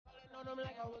him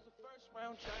like I was a first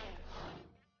round champ.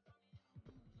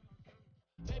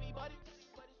 Baby body,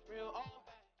 but it's real all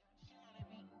back. She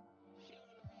wanna be, she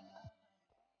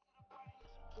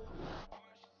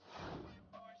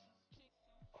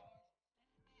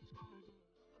wanna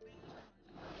be.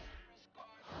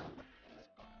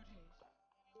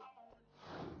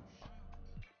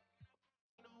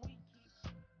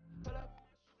 Pull up,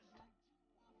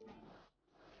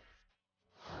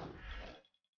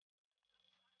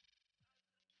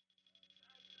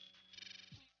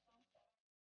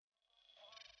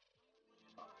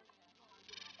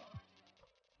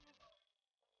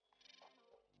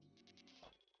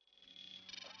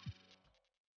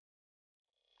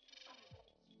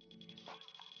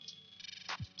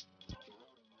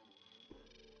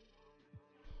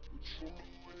 Show me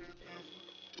where it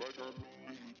is, like I know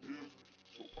it's a gift.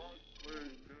 So I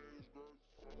play.